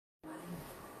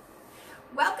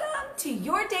to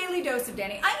your daily dose of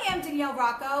Dani. I am Danielle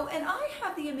Rocco, and I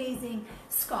have the amazing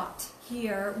Scott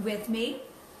here with me.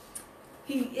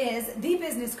 He is the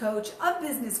business coach of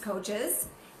business coaches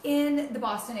in the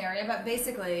Boston area, but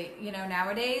basically, you know,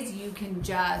 nowadays you can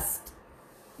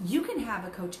have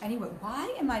a coach anywhere.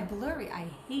 Why am I blurry? I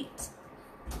hate.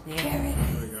 There it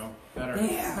is. There we go. Better.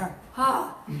 There.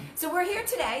 Huh. So we're here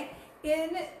today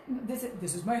in this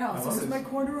is my house. This is my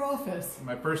corner office.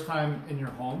 My first time in your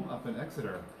home up in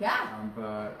Exeter. Yeah.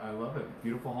 But I love it.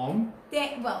 Beautiful home.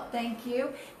 Well, thank you.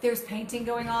 There's painting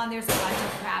going on. There's a bunch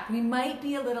of crap. We might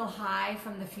be a little high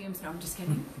from the fumes. No, I'm just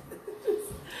kidding.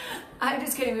 I'm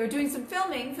just kidding. We were doing some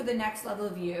filming for the Next Level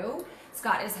of You.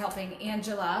 Scott is helping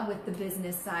Angela with the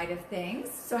business side of things.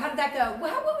 So how did that go?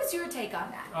 Well, what was your take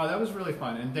on that? Oh, that was really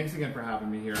fun. And thanks again for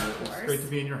having me here. It's great to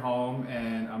be in your home,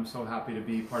 and I'm so happy to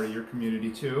be part of your community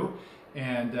too.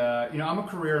 And you know, I'm a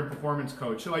career and performance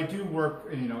coach, so I do work,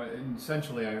 you know, and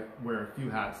essentially I wear a few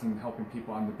hats in helping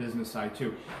people on the business side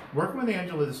too. Working with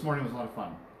Angela this morning was a lot of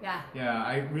fun. Yeah. Yeah,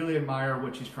 I really admire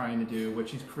what she's trying to do, what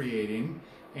she's creating,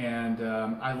 and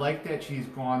I like that she's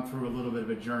gone through a little bit of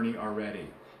a journey already.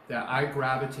 That I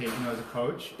gravitate, you know, as a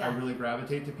coach, I really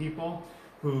gravitate to people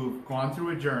who've gone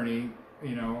through a journey,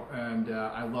 you know, and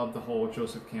I love the whole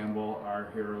Joseph Campbell,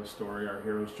 our hero's story, our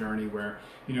hero's journey, where,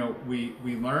 you know, we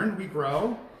learn, we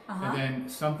grow, and then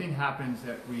something happens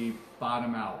that we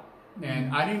bottom out.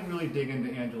 And I didn't really dig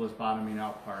into Angela's bottoming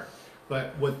out part.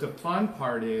 But what the fun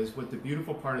part is, what the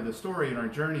beautiful part of the story and our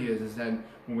journey is that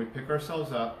when we pick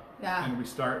ourselves up and we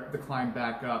start the climb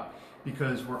back up,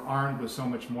 because we're armed with so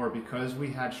much more, because we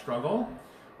had struggle,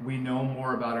 we know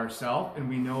more about ourselves, and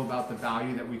we know about the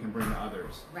value that we can bring to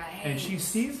others. Right. And she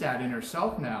sees that in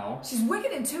herself now. She's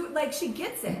wicked into it, like she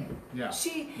gets it. Yeah.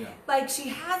 She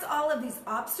has all of these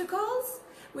obstacles,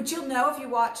 which you'll know if you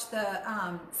watch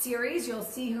the series, you'll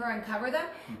see her uncover them,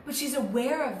 but she's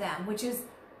aware of them, which is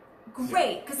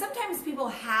great, because sometimes people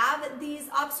have these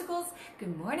obstacles.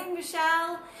 Good morning,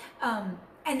 Michelle.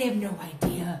 And they have no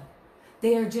idea.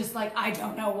 They're just like, I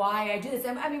don't know why I do this.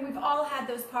 I mean, we've all had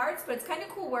those parts, but it's kind of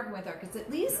cool working with her because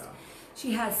at least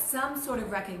she has some sort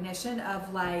of recognition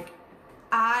of like,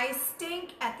 I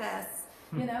stink at this,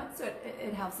 you know? So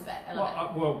it helps a bit. I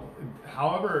love it. Well,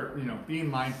 however, you know, being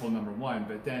mindful, number one,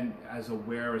 but then as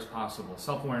aware as possible.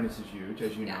 Self-awareness is huge,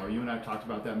 as you know. You and I have talked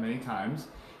about that many times.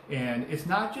 And it's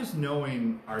not just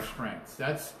knowing our strengths.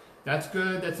 That's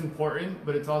good, that's important,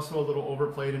 but it's also a little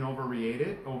overplayed and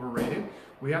overrated.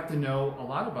 We have to know a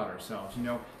lot about ourselves, you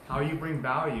know, how you bring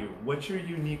value, what's your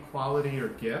unique quality or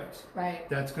gift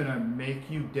that's gonna make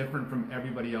you different from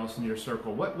everybody else in your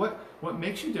circle. What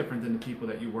makes you different than the people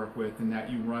that you work with and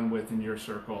that you run with in your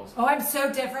circles? Oh, I'm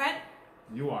so different.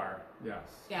 You are, yes.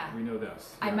 Yeah. We know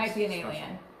this. I might be an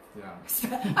alien.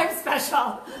 Yeah. I'm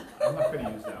special. I'm not going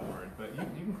to use that word, but you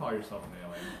can call yourself an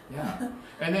alien. Yeah.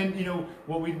 And then, you know,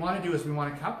 what we want to do is we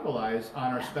want to capitalize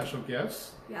on our special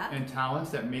gifts and talents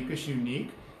that make us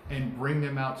unique and bring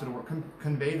them out to the world,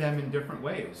 convey them in different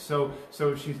ways. So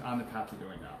she's on the path to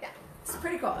doing that. Yeah. It's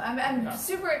pretty cool. I'm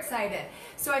super excited.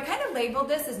 So I kind of labeled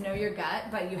this as know your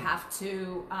gut, but you have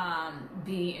to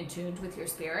be in tune with your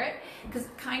spirit, because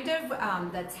kind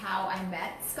of that's how I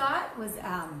met Scott, was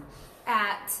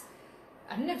at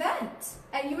an event,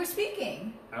 and you were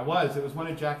speaking. I was. It was one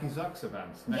of Jackie Zuck's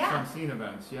events, Next on Scene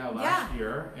events, last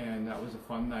year, and that was a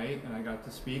fun night, and I got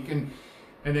to speak, and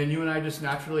then you and I just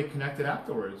naturally connected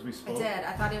afterwards. We spoke. I did.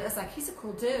 I thought it was like, he's a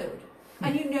cool dude.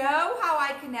 And you know how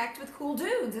I connect with cool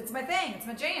dudes. It's my thing. It's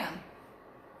my jam.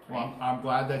 Well, I'm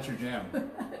glad that's your jam.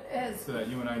 It is. So that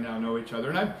you and I now know each other.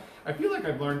 And I feel like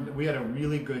I've learned, we had a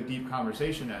really good, deep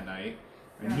conversation that night.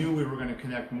 I knew we were going to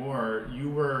connect more. You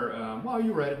were,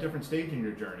 you were at a different stage in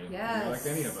your journey. Yes.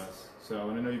 Like any of us. So,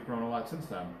 and I know you've grown a lot since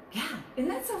then. Yeah, isn't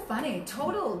that so funny?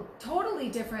 Totally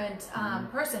different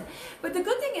person. But the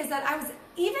good thing is that I was,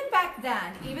 even back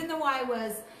then, even though I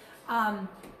was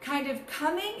kind of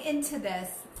coming into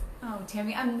this, oh,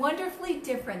 Tammy, I'm wonderfully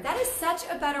different. That is such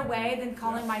a better way than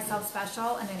calling myself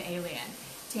special and an alien.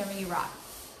 Tammy, you rock.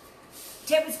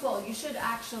 Tammy's cool. You should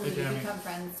actually become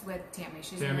friends with Tammy.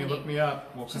 Tammy, look me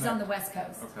up. We'll She's on the West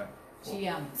Coast. Okay.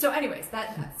 Cool. So anyways,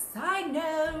 that side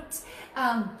note,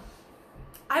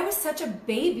 I was such a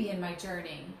baby in my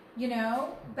journey, you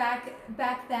know, back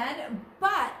then,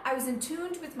 but I was in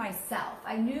tune with myself.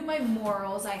 I knew my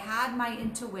morals. I had my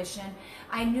intuition.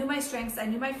 I knew my strengths. I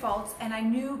knew my faults, and I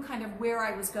knew kind of where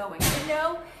I was going. I didn't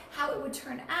know how it would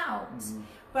turn out,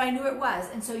 but I knew it was.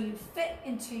 And so you fit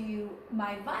into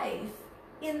my life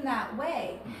in that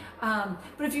way. But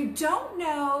if you don't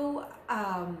know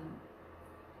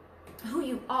who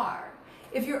you are,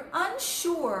 if you're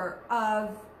unsure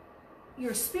of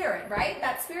your spirit, right?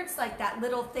 That spirit's like that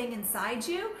little thing inside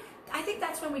you. I think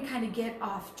that's when we kind of get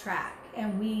off track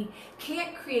and we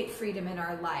can't create freedom in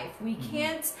our life. We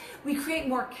can't, we create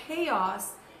more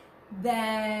chaos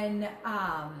than,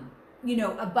 you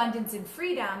know, abundance and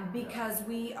freedom, because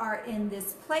we are in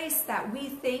this place that we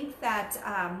think that,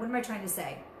 what am I trying to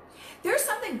say? There's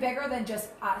something bigger than just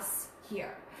us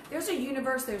here. There's a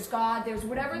universe, there's God, there's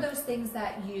whatever those things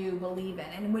that you believe in.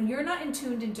 And when you're not in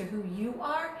tuned into who you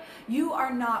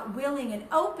are not willing and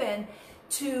open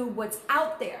to what's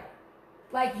out there.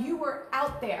 Like you were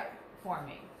out there for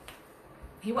me.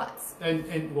 He was.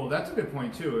 And well, that's a good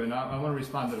point too. And I want to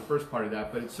respond to the first part of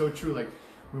that, but it's so true. Like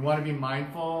we want to be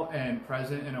mindful and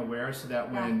present and aware so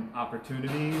that when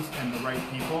opportunities and the right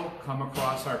people come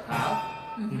across our path,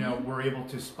 you know, we're able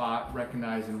to spot,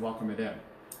 recognize, and welcome it in.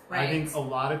 Right. I think a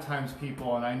lot of times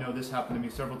people, and I know this happened to me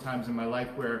several times in my life,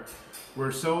 where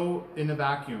we're so in the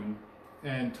vacuum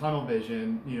and tunnel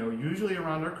vision, you know, usually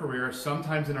around our career,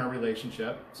 sometimes in our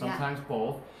relationship, sometimes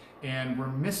both, and we're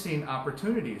missing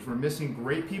opportunities. We're missing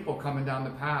great people coming down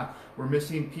the path. We're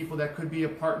missing people that could be a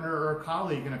partner or a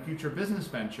colleague in a future business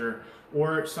venture,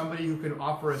 or somebody who could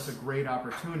offer us a great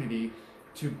opportunity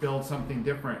to build something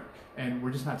different, and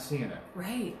we're just not seeing it.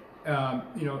 Right.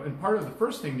 You know, and part of the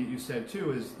first thing that you said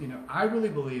too is, you know, I really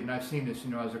believe, and I've seen this, you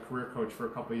know, as a career coach for a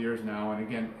couple of years now, and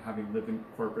again, having lived in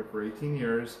corporate for 18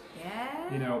 years,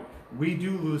 you know, we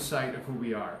do lose sight of who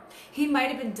we are. He might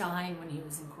have been dying when he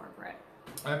was in corporate.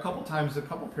 A couple times, a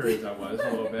couple periods I was, a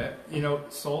little bit, you know,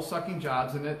 soul-sucking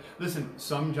jobs in it. Listen,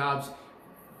 some jobs,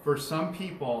 for some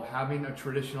people, having a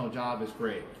traditional job is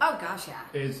great. Oh gosh, yeah.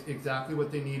 Is exactly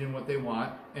what they need and what they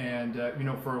want. And, you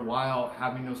know, for a while,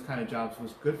 having those kind of jobs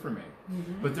was good for me.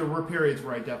 But there were periods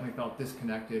where I definitely felt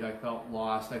disconnected. I felt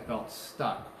lost. I felt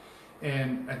stuck.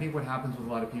 And I think what happens with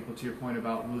a lot of people, to your point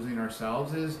about losing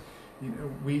ourselves, is, you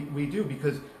know, we do,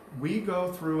 because we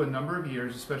go through a number of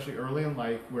years, especially early in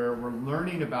life, where we're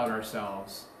learning about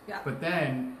ourselves. Yeah. But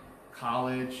then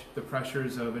college, the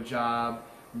pressures of a job,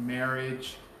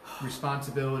 marriage,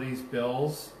 responsibilities,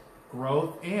 bills,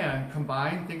 growth, and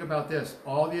combined, think about this,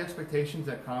 all the expectations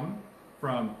that come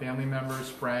from family members,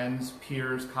 friends,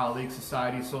 peers, colleagues,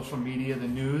 society, social media, the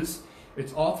news,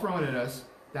 it's all thrown at us.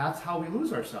 That's how we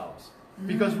lose ourselves.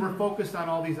 Because we're focused on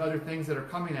all these other things that are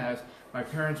coming at us. My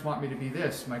parents want me to be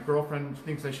this. My girlfriend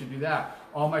thinks I should do that.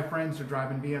 All my friends are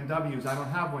driving BMWs. I don't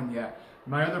have one yet.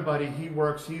 My other buddy,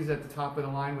 he's at the top of the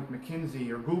line with McKinsey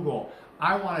or Google.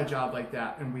 I want a job like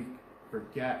that. And we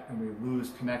forget and we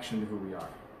lose connection to who we are.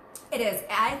 It is.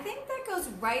 I think that goes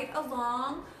right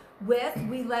along with,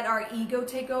 we let our ego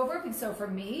take over. So for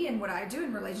me and what I do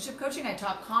in relationship coaching, I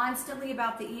talk constantly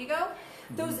about the ego.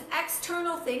 Those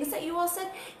external things that you all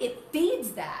said, it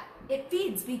feeds that. It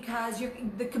feeds, because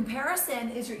the comparison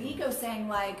is your ego saying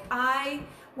like, I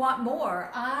want more,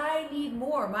 I need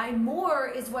more. My more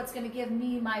is what's going to give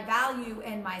me my value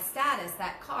and my status,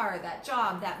 that car, that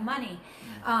job, that money.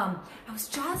 I was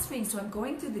just reading, so I'm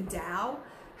going through the Tao.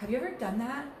 Have you ever done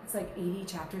that? It's like 80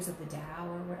 chapters of the Tao,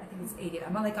 or what? I think it's 80.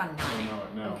 I'm like on 9.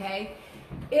 No. Okay,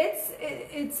 it's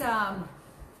I'm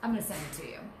gonna send it to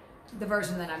you, the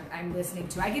version that I'm listening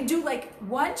to. I can do like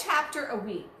one chapter a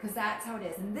week, because that's how it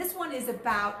is. And this one is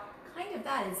about kind of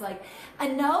that. It's like,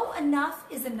 enough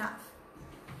is enough.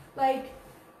 Like,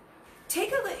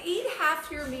 eat half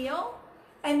your meal,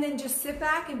 and then just sit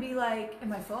back and be like,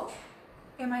 am I full?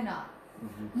 Am I not?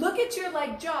 Look at your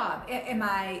job. Am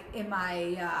I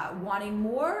wanting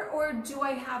more, or do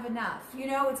I have enough? You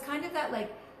know, it's kind of that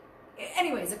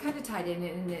anyways, it kind of tied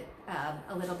in it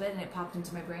a little bit, and it popped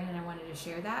into my brain, and I wanted to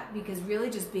share that, because really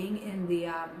just being in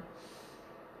the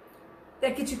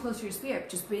that gets you closer to your spirit.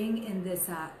 Just being in this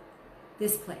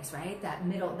place, right? That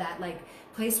middle, that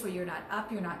place where you're not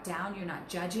up, you're not down, you're not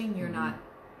judging, you're not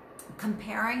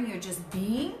comparing, you're just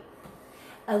being,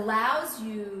 allows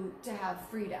you to have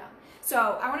freedom.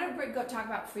 So I want to go talk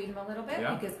about freedom a little bit,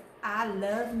 because I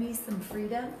love me some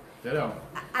freedom. Ditto.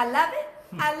 I love it.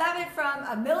 I love it from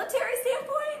a military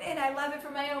standpoint, and I love it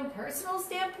from my own personal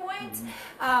standpoint.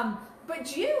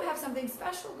 But you have something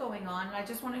special going on, and I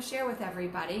just want to share with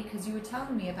everybody, because you were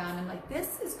telling me about it. I'm like,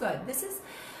 this is good.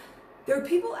 There are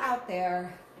people out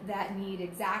there that need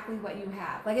exactly what you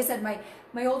have. Like I said,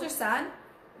 my older son,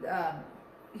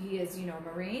 he is, a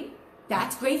Marine.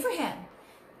 That's great for him.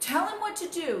 Tell him what to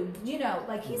do.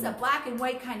 He's a black and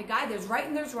white kind of guy. There's right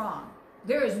and there's wrong.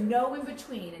 There is no in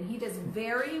between, and he does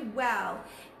very well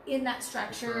in that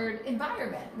structured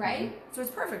environment, right? So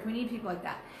it's perfect. We need people like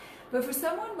that. But for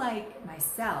someone like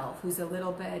myself, who's a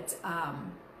little bit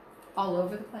all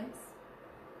over the place,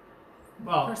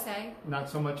 well, per se, not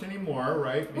so much anymore,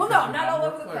 right? Well, no, not all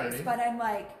over the place, but I'm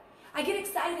like, I get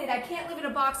excited. I can't live in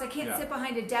a box. I can't sit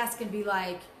behind a desk and be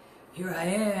like, here I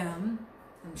am.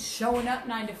 I'm showing up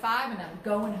 9 to 5 and I'm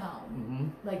going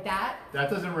home. Like that. That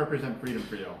doesn't represent freedom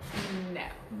for you. No.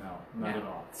 No, not at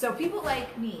all. So people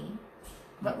like me,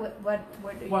 what are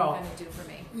you going to do for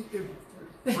me?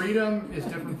 Freedom is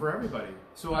different for everybody.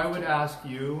 So I would ask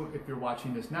you, if you're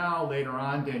watching this now, later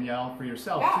on, Danielle, for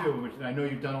yourself too, which I know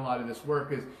you've done a lot of this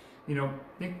work, is, you know,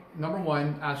 think, number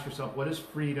one, ask yourself, what does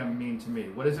freedom mean to me?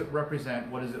 What does it represent?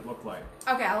 What does it look like?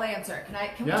 Okay, I'll answer.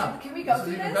 Can we go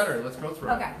through this? Even better. Let's go through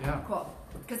it. Okay, cool.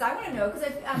 Because I want to know,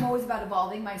 because I'm always about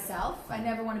evolving myself. I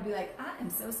never want to be like, I am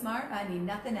so smart, I need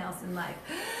nothing else in life.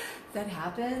 If that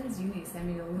happens, you need to send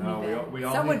me a little bit. We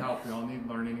all need help. We all need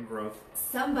learning and growth.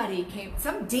 Some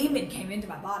demon came into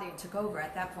my body and took over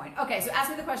at that point. Okay, so ask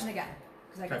me the question again,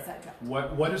 because I got sidetracked.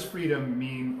 What does freedom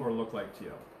mean or look like to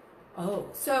you? Oh,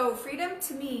 so freedom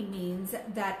to me means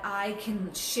that I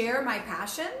can share my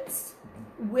passions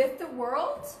with the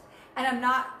world, and I'm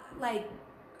not like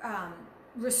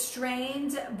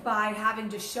restrained by having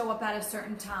to show up at a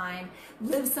certain time,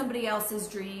 live somebody else's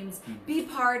dreams, be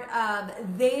part of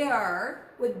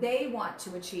what they want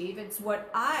to achieve. It's what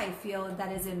I feel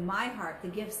that is in my heart, the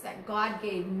gifts that God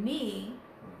gave me.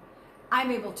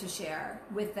 I'm able to share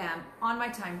with them on my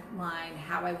timeline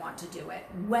how I want to do it,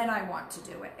 when I want to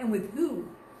do it, and with who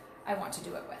I want to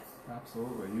do it with.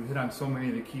 Absolutely. You hit on so many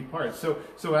of the key parts.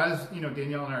 So as you know,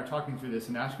 Danielle and I are talking through this,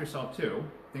 and ask yourself too,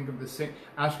 think of the same,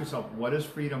 ask yourself, what does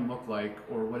freedom look like,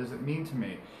 or what does it mean to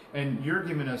me? And you're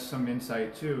giving us some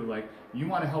insight too, like you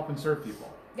want to help and serve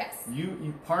people. Yes.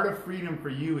 You part of freedom for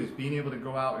you is being able to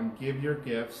go out and give your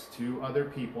gifts to other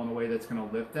people in a way that's going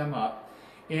to lift them up.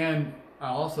 And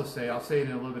I'll say it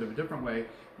in a little bit of a different way,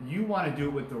 you want to do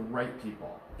it with the right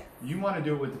people. Yes. You want to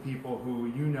do it with the people who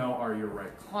you know are your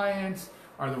right clients,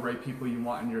 are the right people you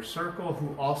want in your circle,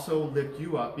 who also lift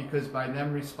you up, because by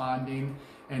them responding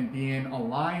and being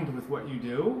aligned with what you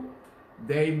do,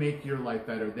 they make your life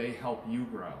better. They help you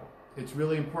grow. It's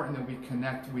really important that we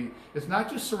connect. It's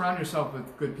not just surround yourself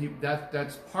with good people.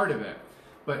 That's part of it.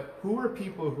 But who are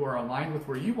people who are aligned with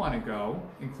where you want to go,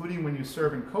 including when you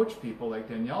serve and coach people like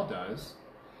Danielle does,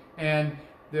 and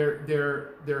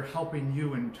they're helping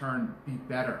you in turn be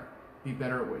better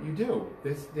at what you do.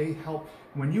 They help.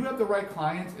 When you have the right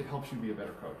clients, it helps you be a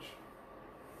better coach.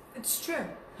 It's true.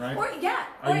 Right?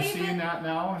 Are you seeing that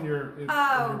now in your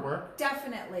work?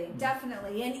 Definitely.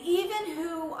 And even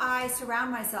who I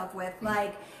surround myself with,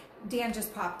 like Dan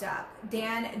just popped up.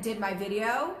 Dan did my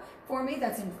video for me.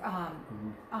 That's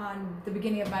on the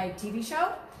beginning of my TV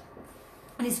show.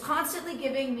 And he's constantly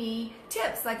giving me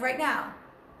tips. Like right now,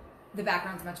 the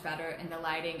background's much better and the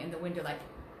lighting and the window,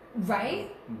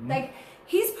 right? Like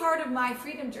he's part of my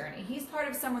freedom journey. He's part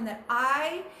of someone that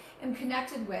I am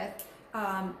connected with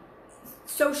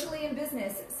socially and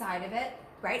business side of it,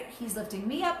 right? He's lifting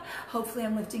me up. Hopefully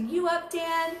I'm lifting you up,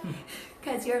 Dan,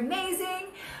 because you're amazing.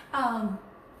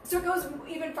 So it goes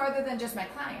even farther than just my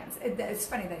clients. It's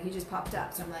funny that he just popped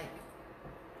up. So I'm like,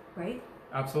 right?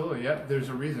 Absolutely, yeah. There's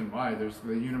a reason why. The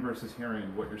universe is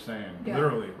hearing what you're saying,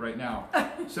 literally, right now.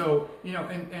 So, you know,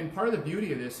 and part of the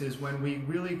beauty of this is when we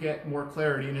really get more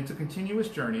clarity, and it's a continuous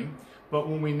journey, but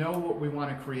when we know what we want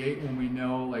to create, when we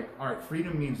know, like, all right,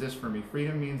 freedom means this for me.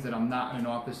 Freedom means that I'm not in an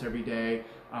office every day.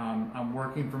 I'm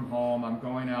working from home. I'm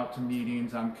going out to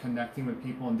meetings. I'm connecting with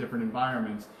people in different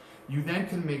environments. You then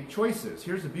can make choices.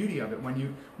 Here's the beauty of it.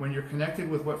 When you're connected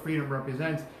with what freedom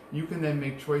represents, you can then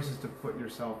make choices to put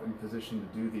yourself in position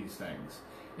to do these things.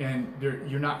 And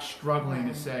you're not struggling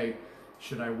to say,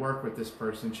 should I work with this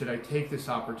person? Should I take this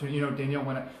opportunity? You know, Danielle,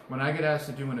 when I get asked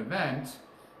to do an event,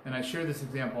 and I share this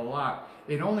example a lot,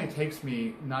 it only takes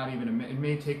me not even a minute. It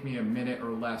may take me a minute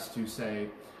or less to say,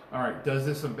 all right, does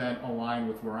this event align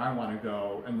with where I want to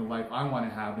go and the life I want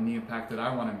to have and the impact that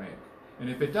I want to make? And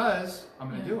if it does, I'm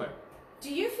going to do it.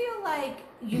 Do you feel like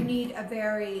you need a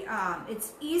very,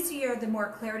 it's easier the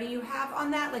more clarity you have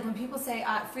on that? Like when people say,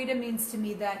 freedom means to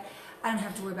me that I don't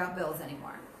have to worry about bills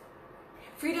anymore.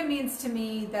 Freedom means to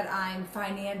me that I'm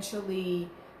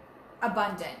financially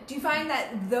abundant. Do you find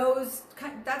that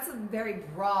that's a very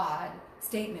broad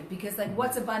statement, because like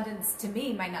what's abundance to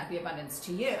me might not be abundance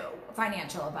to you,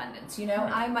 financial abundance, you know?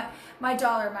 Right. My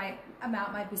dollar, my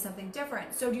amount might be something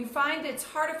different. So do you find it's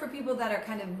harder for people that are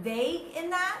kind of vague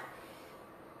in that?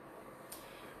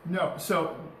 No,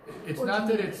 so it's not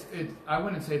that I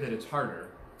wouldn't say that it's harder.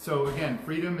 So again,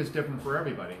 freedom is different for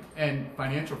everybody, and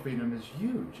financial freedom is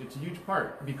huge. It's a huge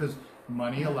part because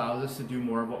money allows us to do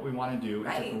more of what we want to do.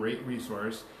 Right. It's a great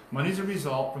resource. Money is a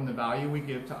result from the value we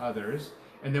give to others,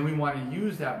 And then we want to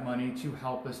use that money to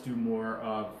help us do more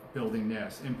of building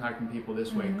this, impacting people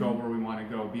this way, go where we want to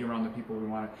go, be around the people we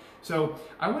want to. So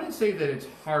I wouldn't say that it's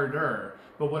harder,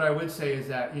 but what I would say is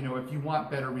that, you know, if you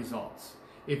want better results,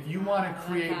 if you want to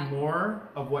create more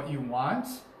of what you want,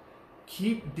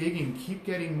 keep digging, keep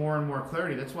getting more and more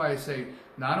clarity. That's why I say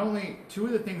not only two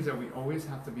of the things that we always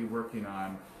have to be working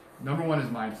on. Number one is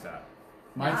mindset.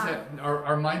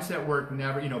 Our mindset work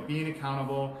never, you know, being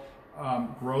accountable,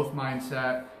 growth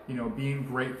mindset, you know, being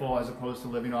grateful as opposed to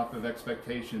living off of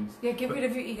expectations. Yeah, get rid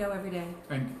of your ego every day.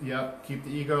 And keep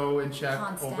the ego in check,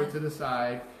 over to the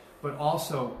side, but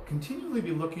also continually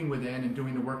be looking within and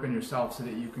doing the work on yourself so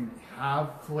that you can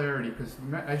have clarity, because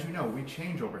as you know, we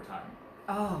change over time.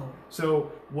 Oh.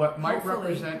 So what might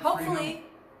represent freedom,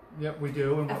 yep, we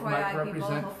do, and what FYI might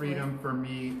represent freedom for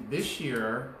me this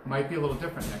year might be a little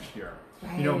different next year.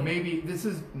 Right. You know, maybe this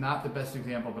is not the best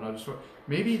example, but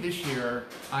maybe this year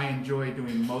I enjoy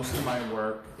doing most of my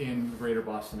work in the greater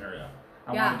Boston area.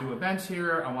 I want to do events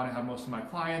here, I want to have most of my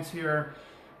clients here.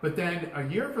 But then a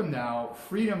year from now,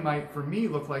 freedom might, for me,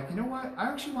 look like, you know what, I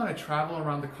actually want to travel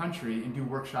around the country and do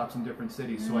workshops in different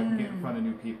cities so I can get in front of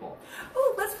new people.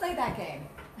 Oh, let's play that game.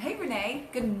 Hey, Renee.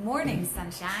 Good morning,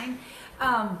 sunshine.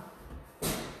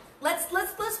 Let's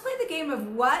play the game of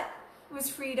what was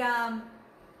freedom.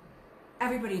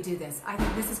 Everybody do this. I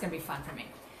think this is going to be fun for me.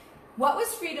 What was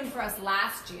freedom for us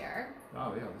last year?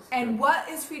 Oh, yeah. And what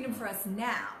is freedom for us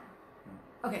now?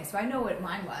 Okay, so I know what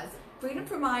mine was. Freedom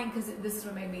for mine, because this is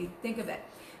what made me think of it.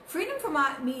 Freedom for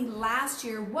me last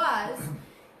year was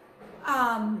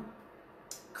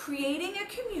creating a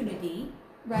community,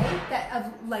 right? That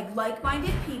of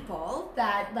like-minded people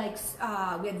that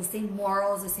we had the same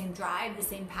morals, the same drive, the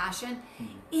same passion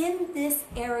in this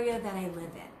area that I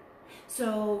live in.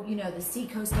 So, you know, the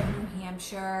seacoast of New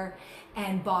Hampshire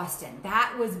and Boston.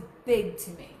 That was big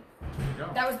to me. There you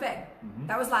go. That was big.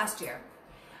 That was last year.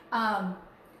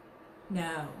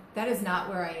 No, that is not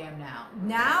where I am now.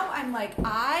 Now I'm like,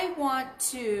 I want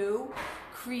to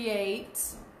create,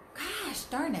 gosh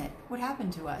darn it, what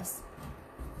happened to us?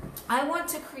 I want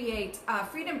to create,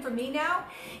 freedom for me now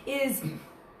is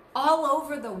all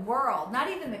over the world, not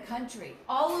even the country,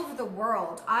 all over the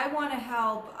world. I want to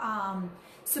help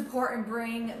support and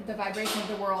bring the vibration of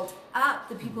the world up,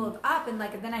 the people up, and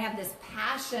then I have this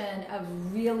passion of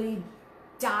really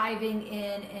diving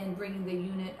in and bringing the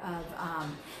unit of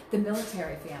the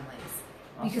military families,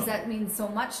 because that means so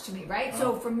much to me, right?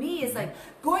 So for me, it's like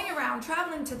going around,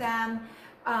 traveling to them,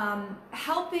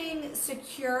 helping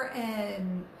secure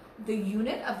the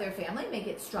unit of their family, make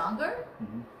it stronger,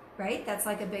 right? That's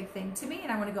like a big thing to me,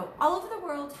 and I want to go all over the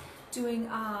world doing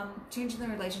changing the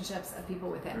relationships of people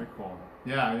within. Very cool.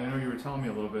 Yeah, I know you were telling me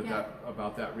a little bit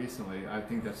about that recently. I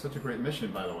think that's such a great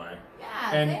mission, by the way.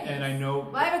 Yeah, and I know.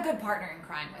 Well, I have a good partner in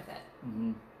crime with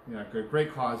it. Yeah, good,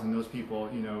 great cause, and those people,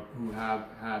 you know, who have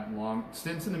had long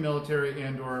stints in the military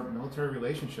and/or military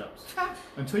relationships.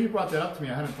 Until you brought that up to me,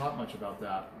 I hadn't thought much about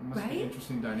that. It must be an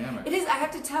interesting dynamic. It is. I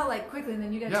have to tell quickly, and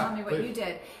then you got to tell me what you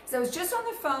did. So I was just on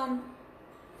the phone.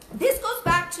 This goes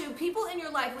back to people in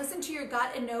your life. Listen to your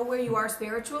gut and know where you are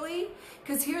spiritually,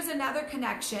 because here's another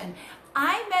connection.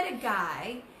 I met a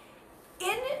guy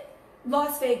in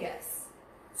Las Vegas.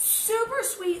 Super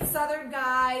sweet Southern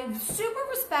guy, super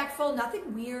respectful,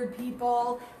 nothing weird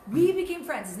people. We became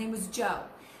friends. His name was Joe.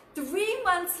 3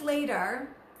 months later,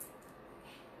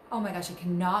 oh my gosh, I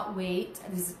cannot wait.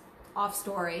 This is off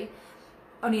story.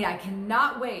 Onita, I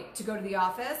cannot wait to go to the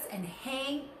office and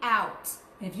hang out.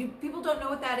 And if you people don't know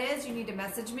what that is, you need to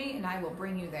message me and I will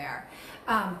bring you there.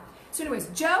 So anyways,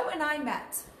 Joe and I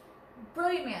met.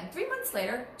 Brilliant man. 3 months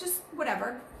later, just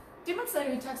whatever. 3 months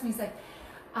later, he texts me. He's like,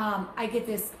 I get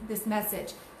this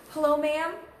message. Hello,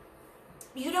 ma'am.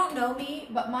 You don't know me,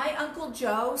 but my Uncle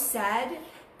Joe said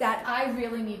that I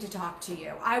really need to talk to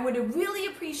you. I would really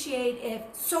appreciate if,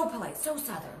 so polite, so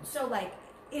Southern, so like,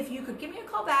 if you could give me a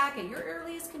call back at your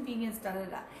earliest convenience, da da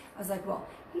da. I was like, well,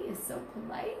 he is so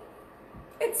polite.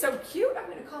 It's so cute. I'm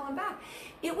going to call him back.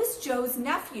 It was Joe's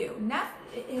nephew.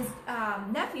 His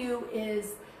nephew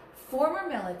is former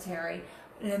military.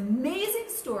 An amazing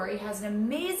story, has an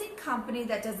amazing company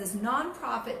that does this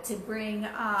nonprofit to bring,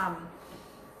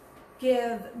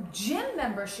 give gym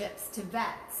memberships to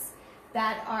vets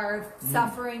that are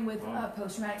suffering with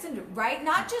post-traumatic syndrome, right?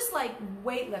 Not just like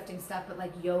weightlifting stuff, but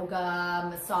like yoga,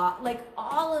 massage, like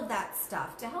all of that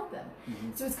stuff to help him.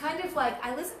 So it's kind of like,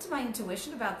 I listened to my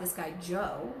intuition about this guy,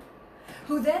 Joe,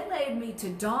 who then led me to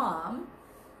Dom,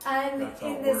 and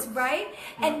in this, right?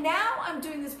 Yeah. And now I'm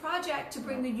doing this project to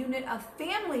bring the unit of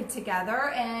family together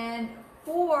and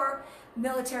for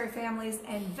military families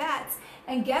and vets.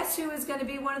 And guess who is going to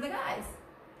be one of the guys?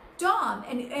 Dom,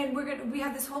 and we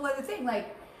have this whole other thing,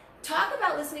 like, talk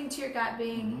about listening to your gut,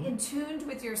 being in tuned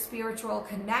with your spiritual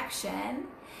connection.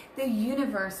 The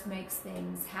universe makes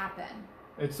things happen.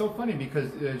 It's so funny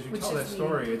because as you tell that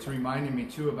story, it's reminding me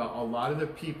too about a lot of the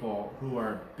people who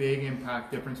are big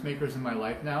impact difference makers in my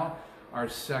life now are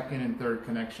second and third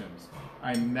connections.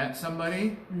 I met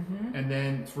somebody and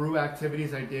then through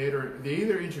activities I did, or they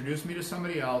either introduced me to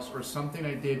somebody else or something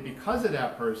I did because of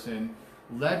that person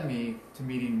led me to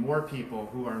meeting more people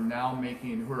who are now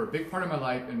who are a big part of my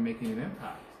life and making an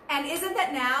impact. And isn't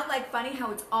that now like funny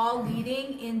how it's all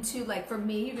leading into, like, for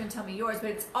me, you're gonna tell me yours, but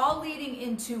it's all leading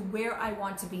into where I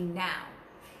want to be now.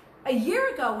 A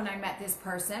year ago when I met this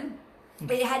person,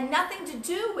 it had nothing to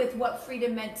do with what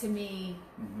freedom meant to me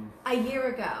a year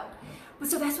ago.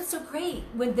 So that's what's so great.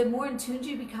 When the more in tune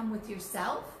you become with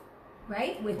yourself,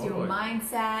 right? With your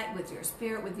mindset, with your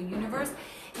spirit, with the universe,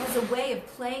 it has a way of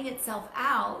playing itself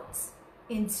out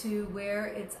into where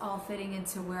it's all fitting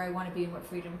into where I want to be and what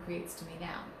freedom creates to me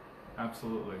now.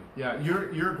 Absolutely. Yeah,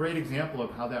 you're a great example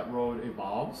of how that road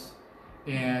evolves.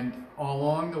 And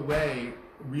along the way,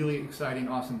 really exciting,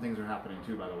 awesome things are happening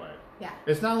too, by the way. Yeah.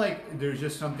 It's not like there's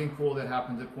just something cool that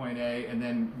happens at point A and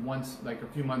then once, like a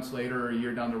few months later or a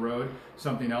year down the road,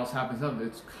 something else happens. No,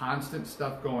 it's constant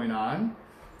stuff going on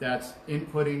that's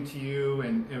inputting to you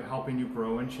and helping you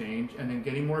grow and change, and then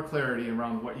getting more clarity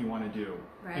around what you want to do.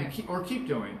 Right. And keep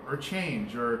doing, or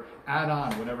change, or add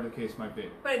on, whatever the case might be.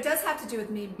 But it does have to do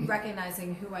with me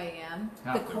recognizing who I am,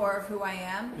 core of who I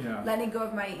am, letting go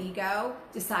of my ego,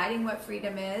 deciding what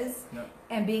freedom is,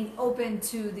 and being open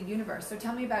to the universe. So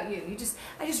tell me about you.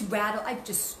 I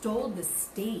just stole the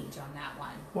stage on that one.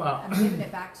 Well, I'm giving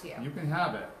it back to you. You can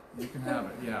have it. You can have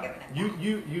it, yeah.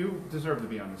 You deserve to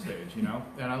be on the stage, you know?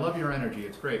 And I love your energy,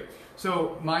 it's great.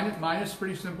 So mine is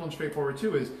pretty simple and straightforward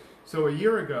too, so a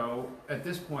year ago, at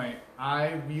this point,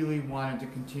 I really wanted to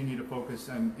continue to focus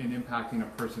on impacting a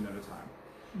person at a time.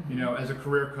 You know, as a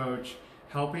career coach,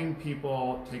 helping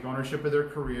people take ownership of their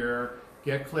career,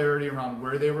 get clarity around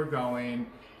where they were going,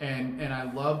 and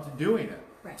I loved doing it.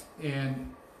 Right.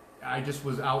 And I just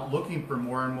was out looking for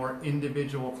more and more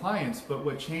individual clients, but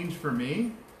what changed for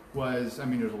me was, I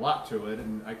mean, there's a lot to it,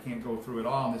 and I can't go through it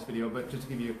all in this video, but just to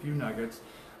give you a few nuggets,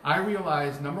 I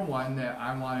realized, number one, that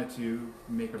I wanted to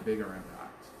make a bigger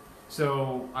impact.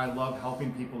 So I love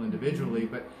helping people individually,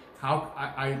 but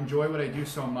I enjoy what I do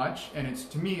so much, and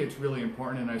to me, it's really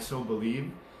important, and I so believe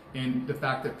in the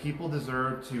fact that people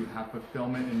deserve to have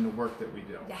fulfillment in the work that we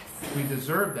do. Yes. We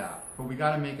deserve that, but we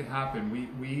got to make it happen.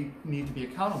 We need to be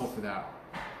accountable for that.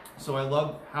 So I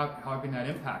love having that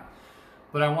impact.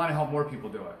 But I want to help more people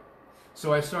do it.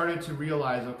 So I started to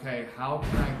realize, okay, how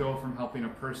can I go from helping a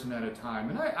person at a time?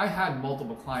 And I had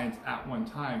multiple clients at one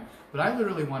time, but I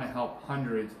literally want to help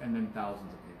hundreds and then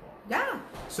thousands of people. Yeah.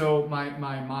 So my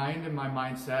mind and my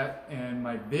mindset and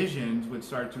my visions would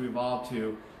start to evolve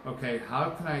to, okay, how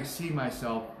can I see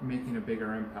myself making a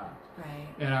bigger impact? Right.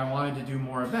 And I wanted to do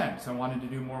more events. I wanted to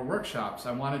do more workshops.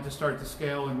 I wanted to start to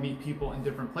scale and meet people in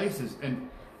different places. And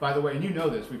by the way, and you know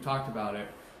this, we've talked about it,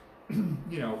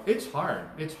 you know, it's hard.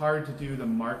 It's hard to do the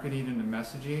marketing and the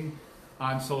messaging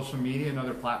on social media and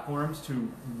other platforms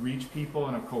to reach people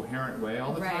in a coherent way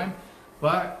all the time.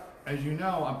 But as you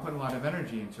know, I'm putting a lot of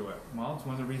energy into it. Well, it's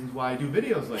one of the reasons why I do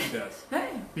videos like this.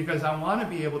 Because I want to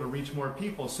be able to reach more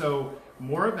people. So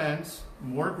more events,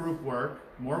 more group work,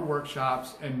 more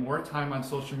workshops, and more time on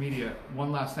social media.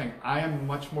 One last thing, I am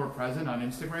much more present on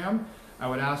Instagram. I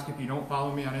would ask if you don't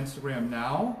follow me on Instagram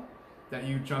now, that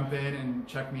you jump in and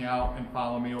check me out and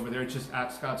follow me over there. It's just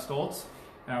at Scott Stoltz.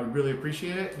 And I would really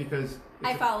appreciate it because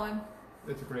I follow him.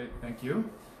 It's a great, thank you.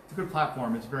 It's a good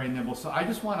platform. It's very nimble. So I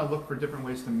just want to look for different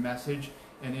ways to message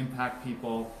and impact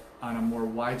people on a more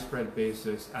widespread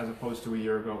basis, as opposed to a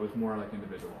year ago, it was more like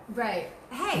individual. Right.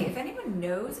 Hey, if anyone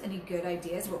knows any good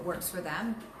ideas, what works for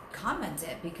them, comment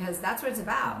it, because that's what it's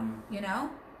about, you know?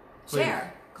 Please.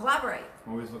 Share, collaborate.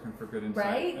 I'm always looking for good insight.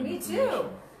 Right? Me too.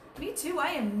 Me too.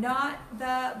 I am not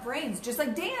the brains. Just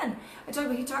like Dan.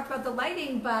 He talked about the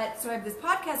lighting, but so I have this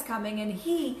podcast coming, and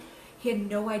he had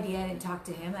no idea. I didn't talk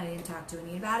to him. I didn't talk to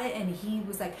Anita about it. And he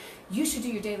was like, you should do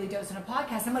your daily dose on a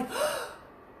podcast. I'm like,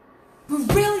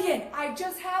 brilliant. I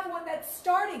just have one that's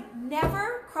starting.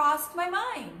 Never crossed my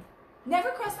mind. Never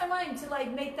crossed my mind to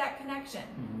like make that connection.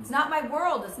 It's not my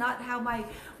world. It's not how my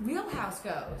real house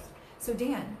goes. So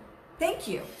Dan, thank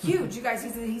you. Huge. You guys,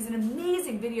 he's an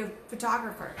amazing video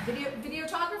photographer. Videographer.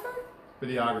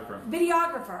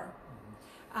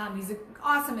 He's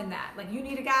awesome in that. Like, you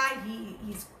need a guy,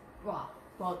 he's well,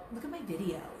 look at my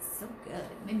videos. So good.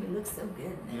 It made me look so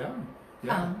good.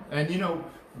 Yeah. And you know,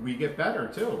 we get better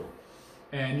too.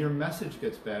 and your message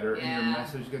gets better, and your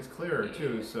message gets clearer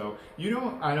too. So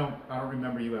I don't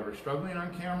remember you ever struggling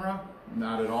on camera,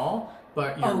 not at all.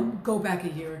 But go back a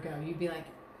year ago, you'd be like,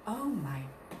 oh my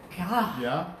God.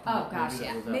 Yeah. Oh gosh,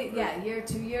 a year,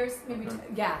 2 years, maybe.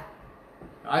 Yeah.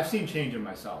 I've seen change in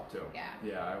myself too. Yeah.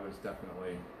 Yeah, I was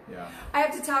definitely. Yeah. I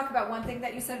have to talk about one thing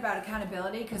that you said about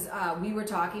accountability, because we were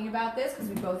talking about this because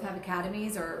we both have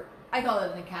academies, or I call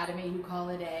it an academy, you call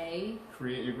it a...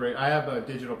 Create Your Great. I have a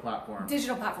digital platform.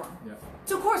 Digital platform. Yeah.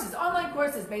 So courses, online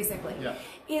courses basically,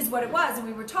 is what it was. And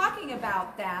we were talking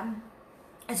about them.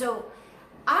 And so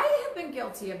I have been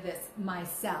guilty of this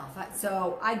myself.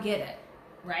 So I get it,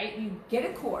 right? You get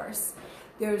a course.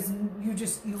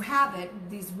 You have it,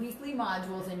 these weekly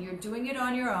modules, and you're doing it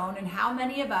on your own. And how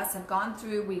many of us have gone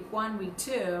through week 1, week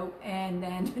 2, and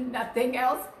then nothing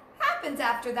else happens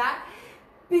after that?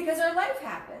 Because our life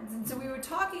happens. And so we were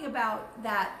talking about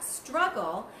that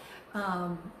struggle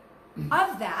of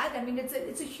that. I mean,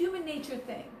 it's a human nature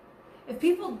thing. If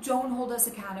people don't hold us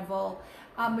accountable,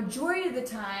 majority of the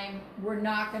time, we're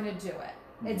not going to do it.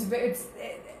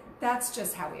 That's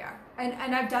just how we are.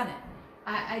 And I've done it.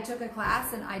 I took a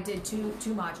class and I did two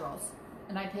modules,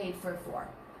 and I paid for 4.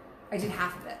 I did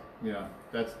half of it. Yeah,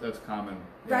 that's common.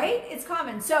 Right? It's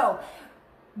common. So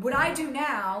what I do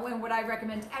now, and what I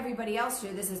recommend everybody else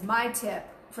do, this is my tip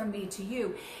from me to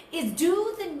you, is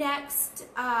do the next,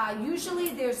 usually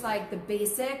there's like the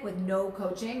basic with no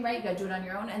coaching, right? You gotta do it on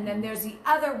your own. And then there's the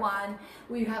other one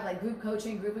where you have like group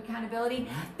coaching, group accountability.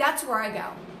 That's where I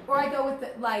go. Or I go with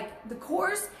the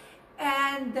course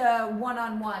and the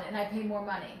one-on-one, and I pay more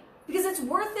money. Because it's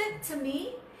worth it to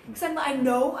me, because I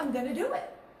know I'm gonna do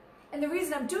it. And the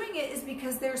reason I'm doing it is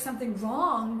because there's something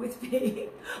wrong with me,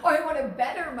 or I want to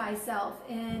better myself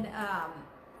in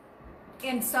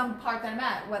some part that I'm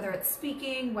at, whether it's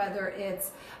speaking, whether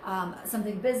it's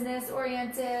something business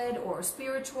oriented or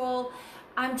spiritual.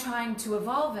 I'm trying to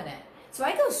evolve in it. So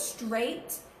I go straight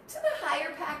to the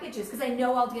higher packages because I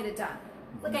know I'll get it done.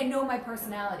 Like, I know my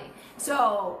personality.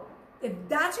 So if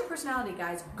that's your personality,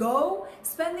 guys, go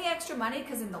spend the extra money,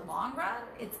 because in the long run,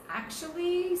 it's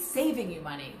actually saving you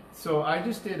money. So I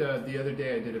just did the other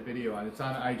day, I did a video on, it's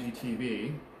on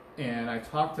IGTV, and I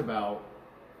talked about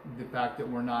the fact that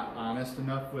we're not honest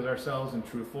enough with ourselves and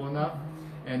truthful enough.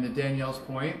 And to Danielle's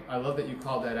point, I love that you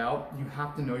called that out. You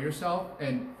have to know yourself,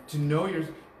 and to know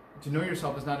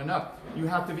yourself is not enough. You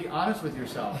have to be honest with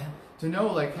yourself. To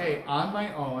know, like, hey, on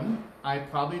my own, I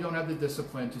probably don't have the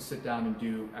discipline to sit down and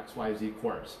do XYZ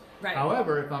course. Right.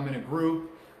 However, if I'm in a group,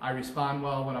 I respond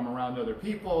well when I'm around other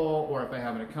people, or if I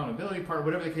have an accountability partner,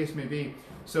 whatever the case may be.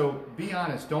 So be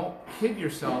honest. Don't kid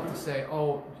yourself to say,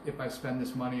 oh, if I spend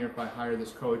this money, or if I hire this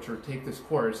coach or take this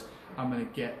course, I'm going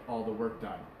to get all the work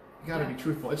done. You got to be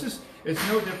truthful. It's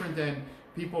no different than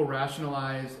people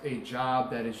rationalize a job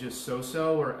that is just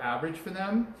so-so or average for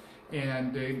them.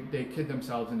 And they kid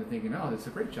themselves into thinking, oh, that's a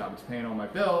great job. It's paying all my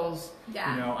bills.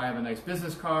 Yeah. You know, I have a nice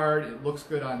business card. It looks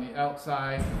good on the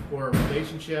outside. Or a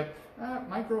relationship.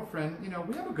 My girlfriend, you know,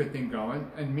 we have a good thing going.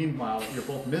 And meanwhile, you're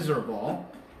both miserable,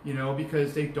 you know,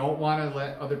 because they don't want to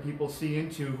let other people see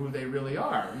into who they really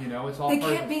are. You know, it's all they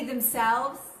can't be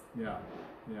themselves. Yeah.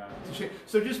 Yeah, it's a shame.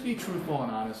 So just be truthful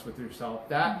and honest with yourself.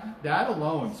 That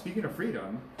alone, speaking of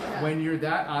freedom, when you're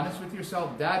that honest with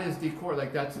yourself, that is the core,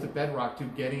 like that's the bedrock to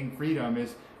getting freedom,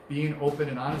 is being open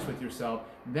and honest with yourself.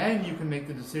 Then you can make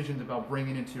the decisions about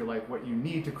bringing into your life what you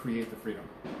need to create the freedom.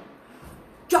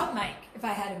 Drop mic, if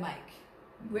I had a mic,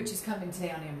 which is coming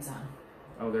today on Amazon.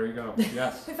 Oh, there you go.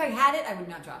 Yes. If I had it, I would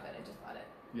not drop it. I just bought it.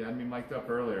 You had me mic'd up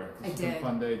earlier. It's been a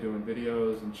fun day doing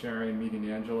videos and sharing, meeting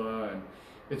Angela, and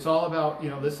it's all about, you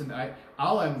know, listen,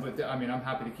 I'll end with, I'm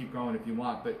happy to keep going if you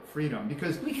want, but freedom,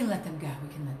 because we can let them go.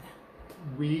 We can let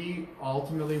them. We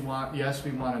ultimately want, yes,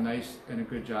 we want a nice and a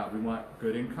good job. We want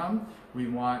good income. We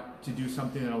want to do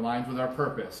something that aligns with our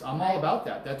purpose. I'm all about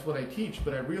that. That's what I teach.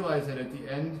 But I realize that at the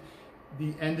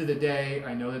end of the day,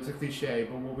 I know that's a cliche,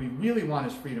 but what we really want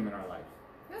is freedom in our life.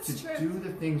 That's true. To do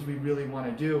the things we really want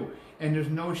to do. And there's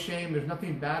no shame, there's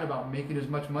nothing bad about making as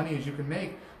much money as you can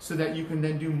make, so that you can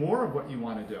then do more of what you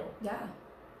want to do. Yeah.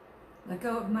 Let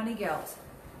go of money guilt.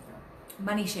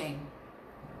 Money shame.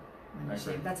 Money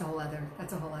shame. That's a whole other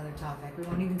topic. We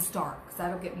won't even start, because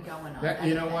that'll get me going on that.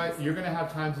 You know what? You're going to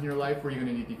have times in your life where you're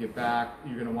going to need to give back.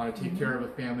 You're going to want to take care of a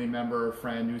family member or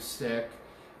friend who's sick.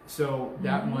 So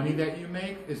that money that you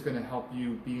make is going to help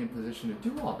you be in position to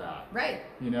do all that. Right.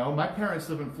 You know, my parents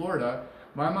live in Florida.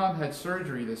 My mom had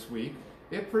surgery this week.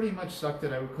 It pretty much sucked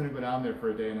that I couldn't go down there for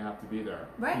a day and a half to be there.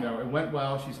 Right. You know, it went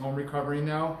well. She's home recovering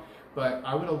now. But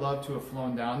I would have loved to have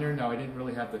flown down there. Now, I didn't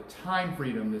really have the time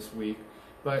freedom this week.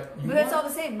 But that's all the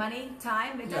same. Money,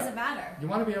 time, it doesn't matter. You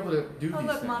want to be able to do these things.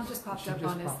 Oh, look, Mom just popped up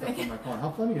on his thing. Up on my phone.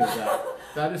 How funny is that?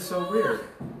 That is so weird.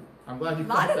 I'm glad you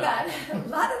caught that. A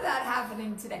lot of that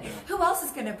happening today. Who else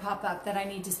is going to pop up that I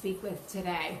need to speak with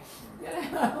today?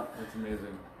 That's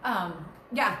amazing.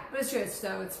 Yeah, but it's true.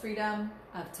 So it's freedom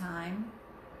of time,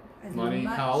 money,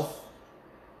 health,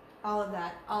 all of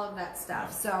that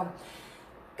stuff. So,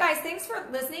 guys, thanks for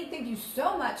listening. Thank you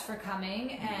so much for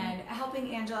coming and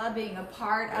helping Angela, being a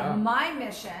part of my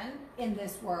mission in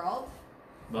this world.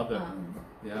 Love it.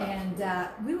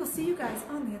 And we will see you guys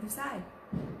on the other side.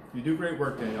 You do great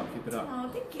work, Danielle. Keep it up. Oh,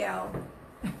 thank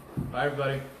you. Bye,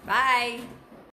 everybody. Bye.